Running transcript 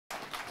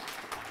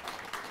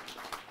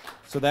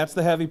So that's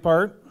the heavy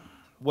part.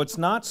 What's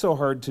not so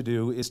hard to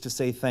do is to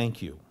say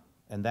thank you,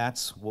 and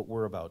that's what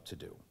we're about to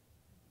do.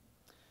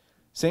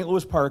 St.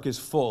 Louis Park is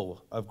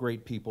full of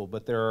great people,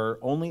 but there are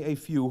only a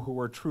few who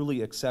are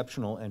truly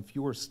exceptional and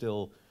fewer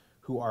still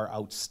who are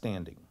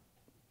outstanding.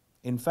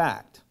 In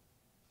fact,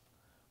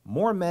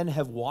 more men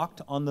have walked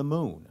on the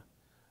moon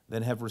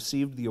than have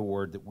received the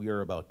award that we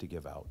are about to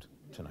give out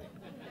tonight.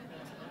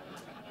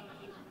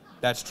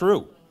 That's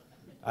true.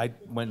 I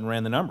went and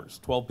ran the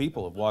numbers. 12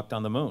 people have walked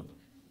on the moon.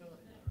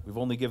 We've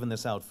only given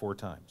this out 4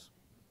 times.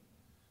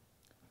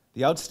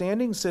 The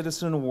Outstanding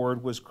Citizen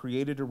Award was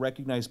created to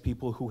recognize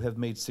people who have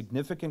made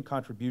significant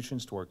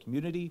contributions to our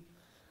community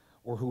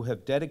or who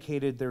have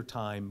dedicated their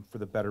time for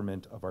the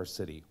betterment of our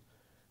city.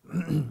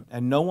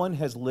 And no one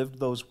has lived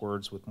those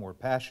words with more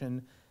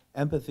passion,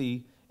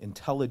 empathy,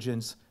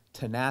 intelligence,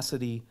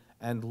 tenacity,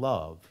 and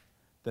love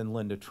than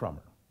Linda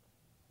Trummer.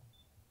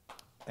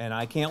 And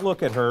I can't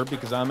look at her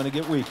because I'm going to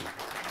get weepy.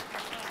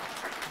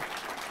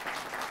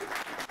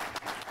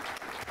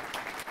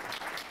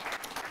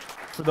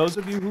 For those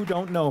of you who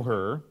don't know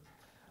her,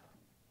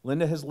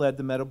 Linda has led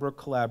the Meadowbrook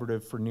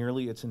Collaborative for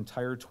nearly its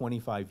entire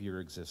 25-year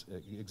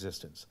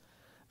existence.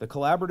 The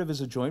Collaborative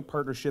is a joint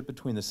partnership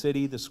between the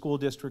city, the school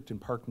district, and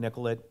Park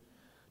Nicollet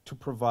to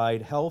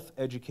provide health,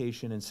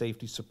 education, and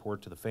safety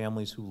support to the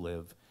families who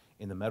live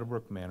in the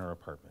Meadowbrook Manor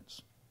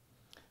apartments.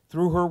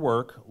 Through her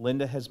work,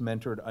 Linda has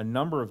mentored a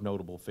number of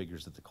notable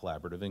figures at the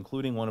Collaborative,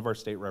 including one of our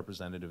state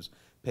representatives,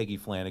 Peggy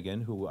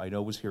Flanagan, who I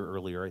know was here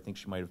earlier. I think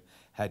she might have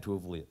had to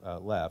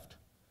have left.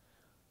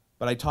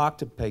 But I talked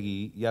to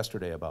Peggy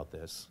yesterday about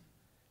this,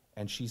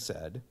 and she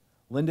said,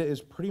 Linda is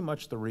pretty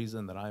much the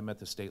reason that I'm at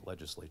the state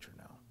legislature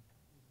now.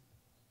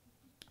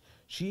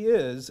 She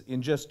is,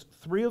 in just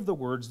 3 of the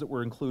words that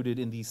were included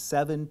in the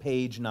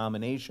 7-page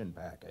nomination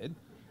packet,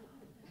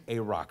 a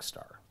rock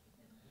star.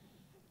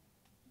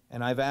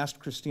 And I've asked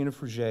Christina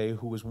Fruget,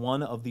 who was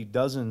one of the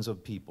dozens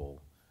of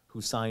people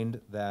who signed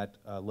that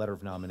letter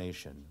of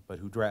nomination, but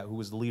who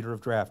was the leader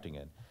of drafting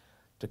it,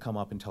 to come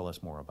up and tell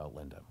us more about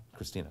Linda.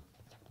 Christina.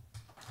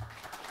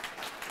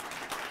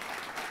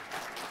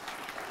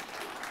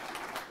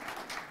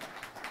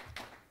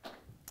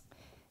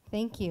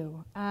 Thank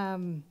you.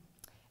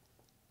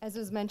 As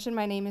was mentioned,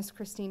 my name is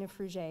Christina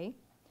Fruget.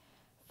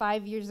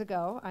 5 years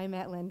ago, I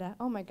met Linda.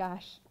 Oh my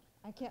gosh,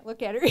 I can't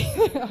look at her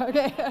either.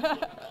 Okay.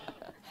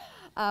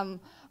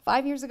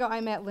 5 years ago, I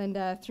met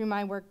Linda through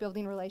my work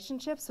building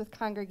relationships with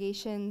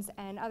congregations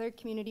and other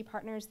community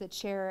partners that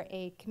share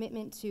a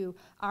commitment to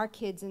our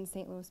kids in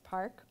St. Louis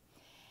Park.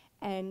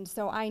 And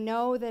so I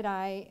know that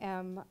I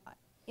am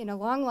in a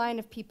long line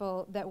of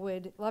people that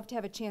would love to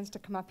have a chance to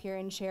come up here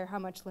and share how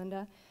much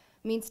Linda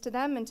means to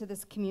them and to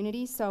this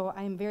community. So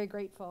I am very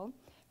grateful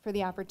for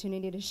the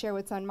opportunity to share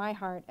what's on my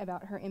heart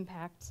about her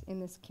impact in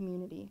this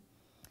community.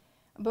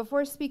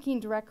 Before speaking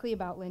directly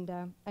about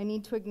Linda, I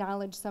need to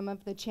acknowledge some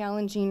of the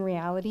challenging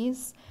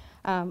realities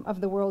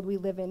of the world we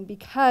live in,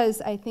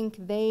 because I think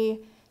they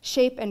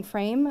shape and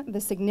frame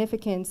the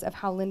significance of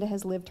how Linda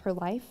has lived her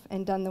life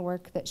and done the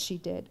work that she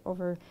did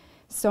over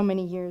so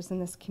many years in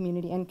this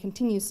community and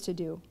continues to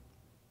do.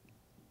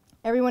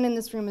 Everyone in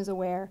this room is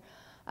aware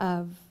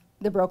of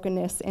the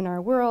brokenness in our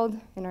world,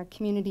 in our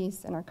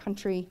communities, in our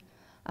country.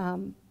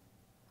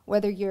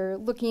 Whether you're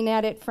looking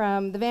at it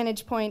from the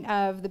vantage point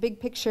of the big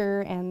picture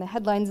and the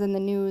headlines in the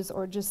news,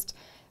 or just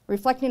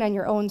reflecting on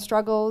your own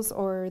struggles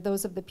or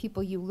those of the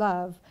people you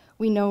love,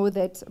 we know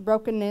that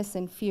brokenness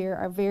and fear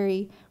are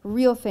very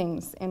real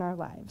things in our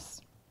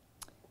lives.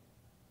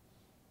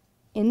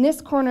 In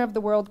this corner of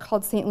the world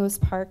called St. Louis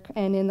Park,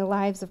 and in the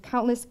lives of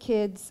countless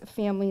kids,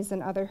 families,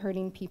 and other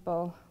hurting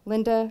people,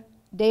 Linda,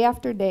 day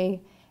after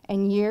day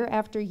and year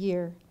after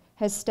year,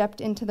 has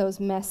stepped into those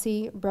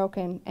messy,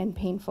 broken, and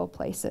painful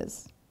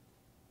places.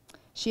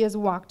 She has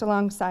walked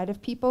alongside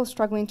of people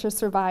struggling to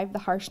survive the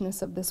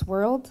harshness of this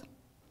world.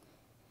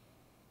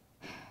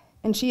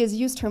 And she has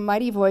used her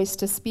mighty voice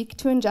to speak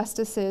to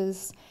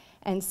injustices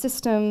and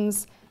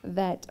systems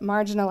that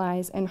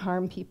marginalize and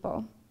harm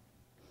people.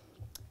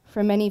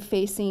 For many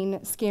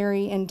facing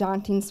scary and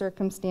daunting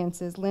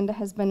circumstances, Linda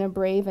has been a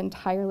brave and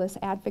tireless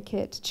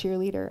advocate,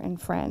 cheerleader, and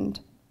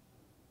friend.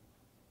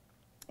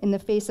 In the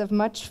face of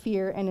much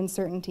fear and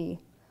uncertainty,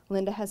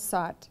 Linda has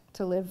sought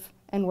to live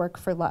and work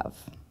for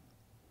love.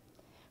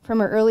 From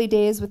her early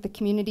days with the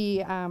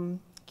Community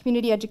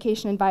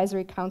Education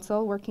Advisory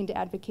Council, working to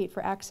advocate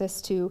for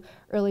access to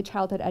early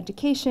childhood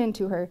education,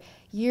 to her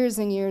years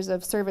and years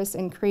of service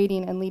in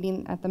creating and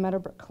leading at the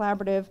Meadowbrook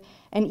Collaborative,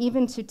 and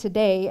even to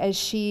today, as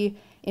she,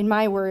 in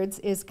my words,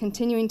 is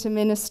continuing to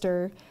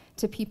minister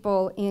to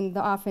people in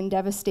the often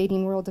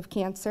devastating world of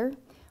cancer,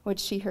 which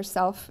she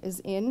herself is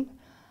in.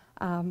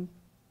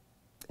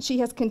 She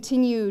has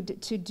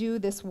continued to do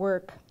this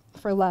work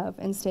for love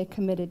and stay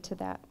committed to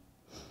that.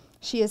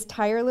 She has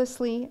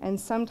tirelessly and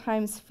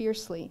sometimes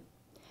fiercely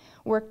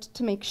worked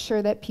to make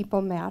sure that people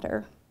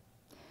matter,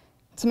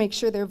 to make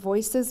sure their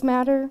voices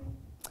matter,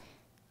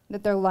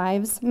 that their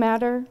lives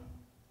matter,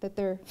 that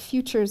their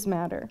futures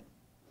matter,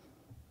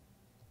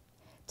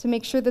 to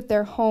make sure that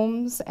their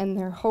homes and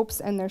their hopes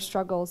and their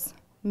struggles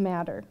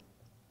matter.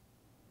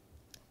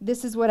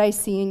 This is what I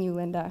see in you,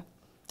 Linda,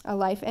 a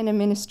life and a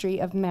ministry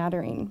of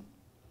mattering.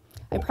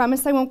 I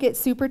promise I won't get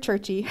super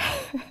churchy,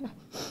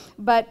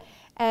 but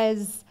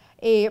as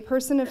a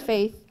person of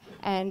faith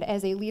and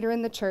as a leader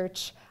in the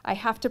church, I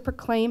have to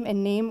proclaim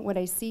and name what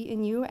I see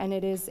in you, and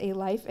it is a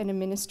life and a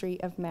ministry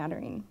of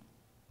mattering.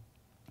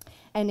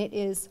 And it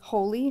is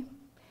holy,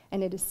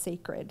 and it is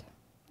sacred,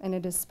 and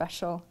it is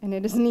special, and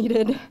it is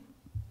needed.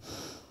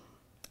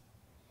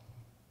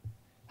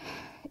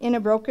 In a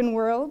broken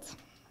world,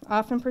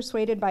 often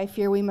persuaded by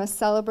fear, we must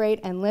celebrate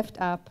and lift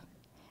up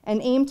and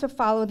aim to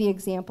follow the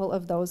example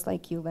of those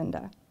like you,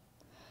 Linda.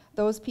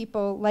 Those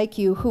people like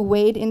you who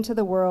wade into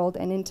the world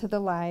and into the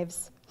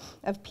lives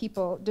of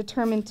people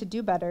determined to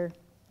do better,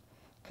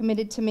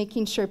 committed to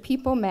making sure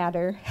people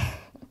matter,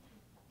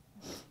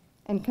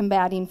 and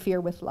combating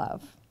fear with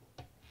love.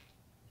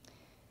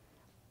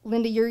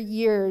 Linda, your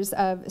years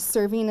of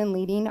serving and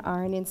leading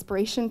are an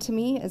inspiration to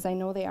me, as I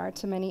know they are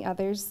to many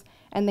others,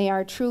 and they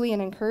are truly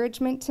an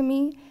encouragement to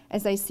me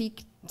as I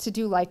seek to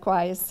do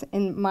likewise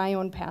in my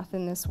own path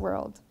in this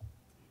world.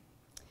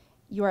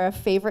 You are a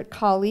favorite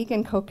colleague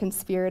and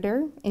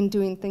co-conspirator in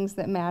doing things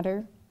that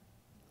matter,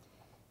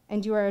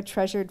 and you are a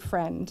treasured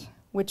friend,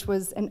 which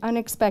was an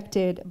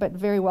unexpected but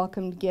very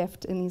welcomed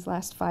gift in these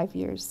last 5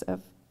 years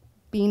of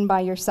being by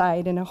your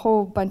side in a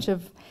whole bunch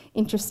of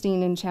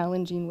interesting and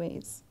challenging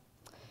ways.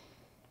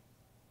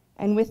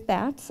 And with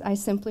that, I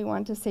simply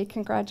want to say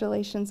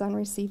congratulations on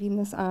receiving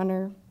this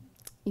honor.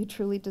 You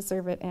truly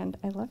deserve it, and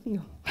I love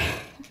you.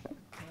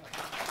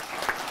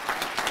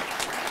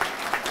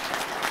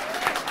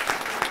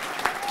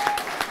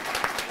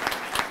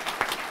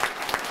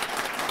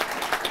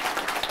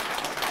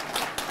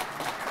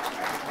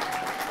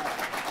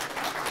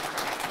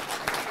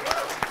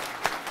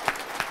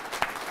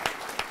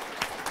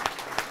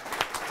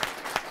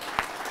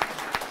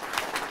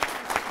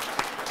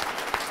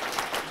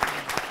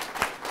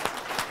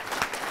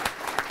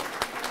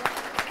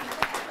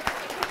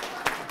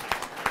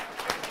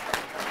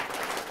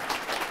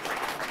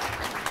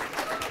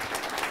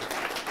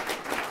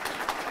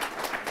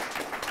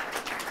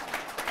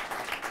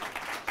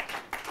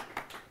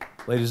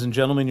 Ladies and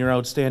gentlemen, your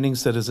outstanding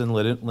citizen,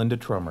 Linda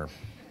Trummer.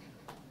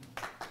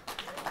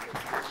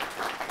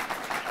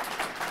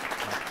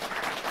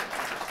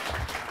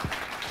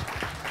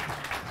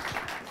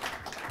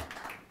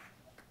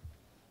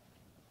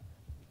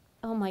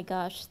 Oh my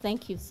gosh,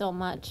 thank you so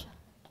much.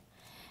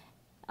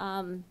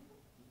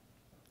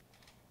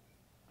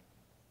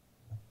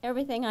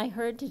 Everything I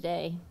heard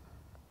today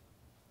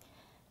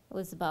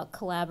was about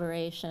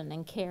collaboration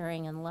and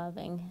caring and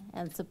loving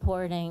and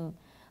supporting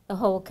the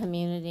whole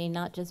community,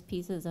 not just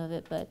pieces of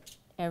it, but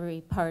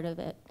every part of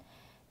it.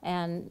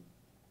 And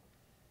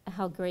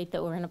how great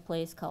that we're in a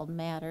place called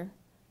Matter,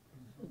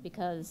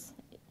 because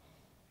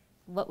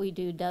what we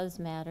do does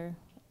matter.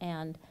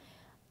 And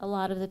a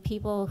lot of the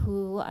people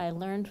who I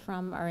learned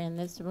from are in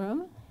this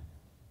room,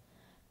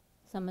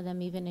 some of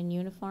them even in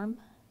uniform.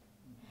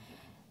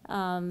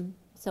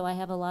 So I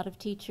have a lot of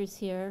teachers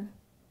here.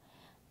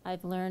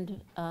 I've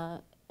learned,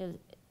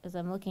 as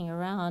I'm looking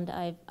around,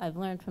 I've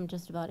learned from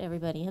just about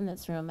everybody in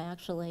this room,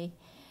 actually.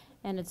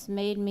 And it's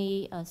made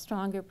me a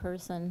stronger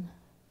person,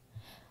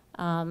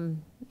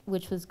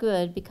 which was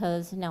good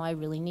because now I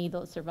really need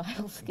those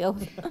survival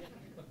skills.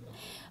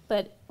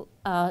 But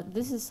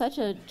this is such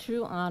a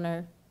true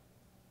honor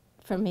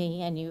for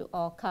me, and you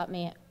all caught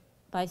me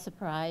by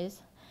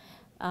surprise.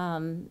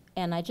 And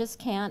I just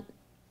can't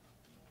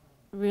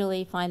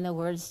really find the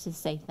words to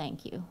say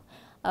thank you,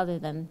 other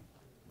than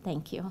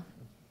thank you.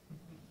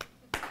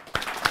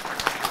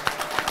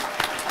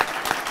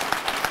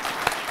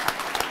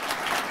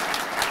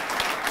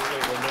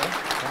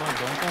 Come on,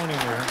 don't go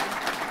anywhere.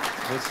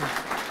 Here's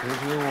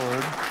your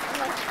award.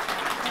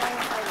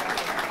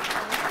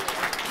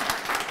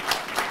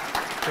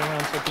 Turn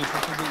around so people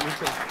can get your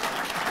ticket.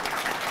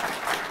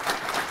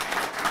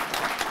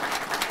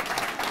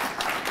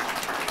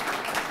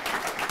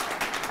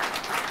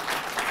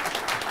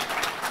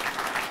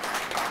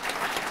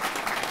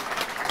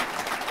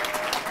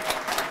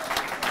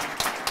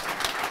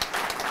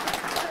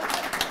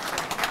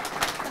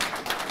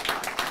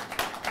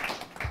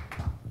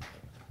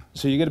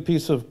 So you get a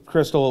piece of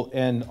crystal,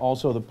 and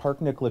also the Park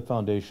Nicollet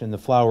Foundation. The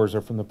flowers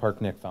are from the Park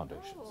Nick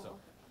Foundation. Oh. So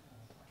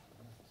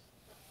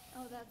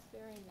Oh, that's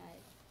very nice.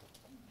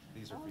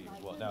 these are Oh for you. my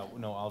Well, now,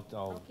 no, I'll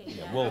Okay,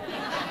 yeah, yeah. we'll.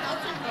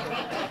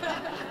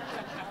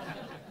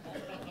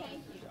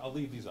 I'll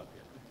leave these up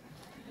here.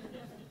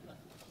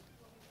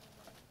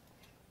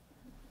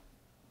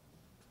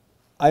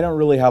 I don't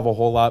really have a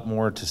whole lot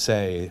more to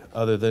say,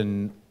 other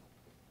than,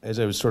 as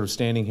I was sort of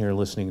standing here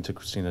listening to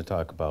Christina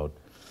talk about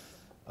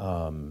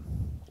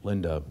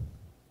Linda,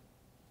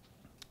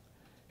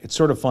 it's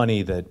sort of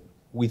funny that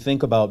we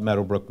think about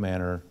Meadowbrook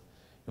Manor,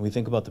 and we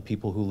think about the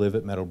people who live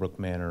at Meadowbrook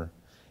Manor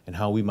and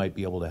how we might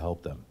be able to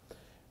help them.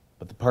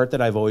 But the part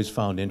that I've always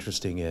found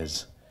interesting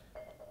is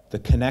the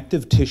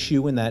connective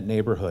tissue in that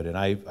neighborhood. And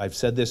I've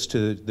said this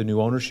to the new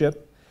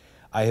ownership.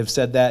 I have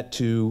said that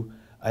to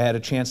I had a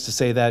chance to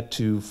say that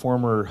to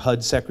former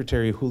HUD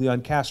Secretary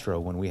Julian Castro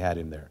when we had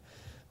him there.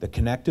 The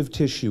connective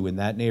tissue in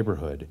that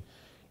neighborhood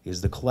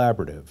is the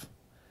collaborative,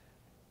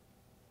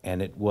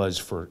 and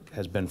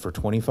has been for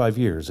 25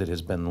 years, it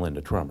has been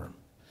Linda Trummer.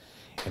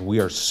 And we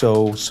are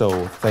so,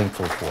 so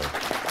thankful for it.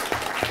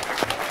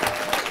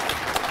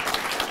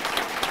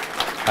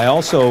 I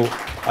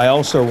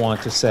also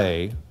want to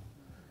say,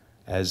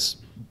 as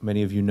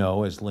many of you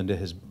know, as Linda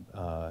has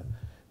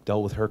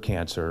dealt with her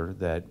cancer,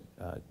 that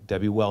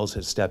Debbie Wells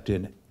has stepped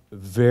in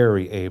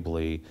very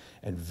ably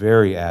and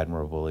very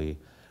admirably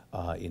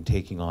in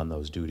taking on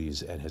those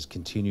duties and has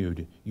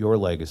continued your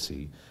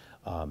legacy.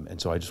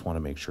 And so I just want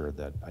to make sure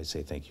that I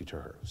say thank you to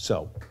her.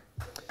 So,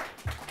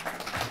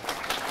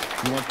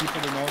 you want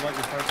people to know about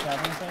your Parks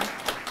Tavern thing?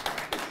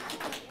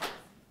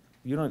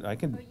 You don't, I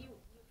can.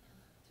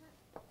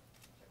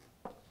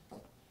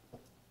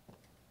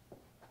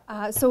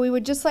 So we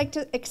would just like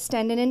to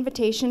extend an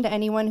invitation to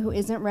anyone who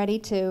isn't ready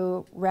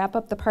to wrap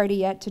up the party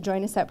yet to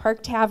join us at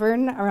Park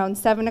Tavern around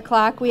 7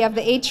 o'clock. We have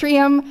the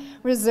atrium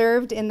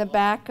reserved in the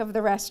back of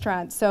the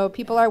restaurant. So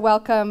people are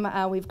welcome.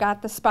 We've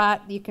got the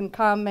spot. You can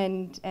come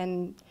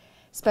and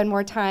spend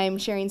more time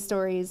sharing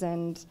stories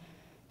and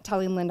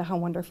telling Linda how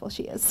wonderful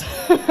she is.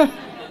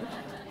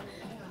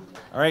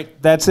 All right,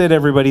 that's it,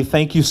 everybody.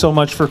 Thank you so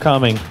much for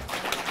coming.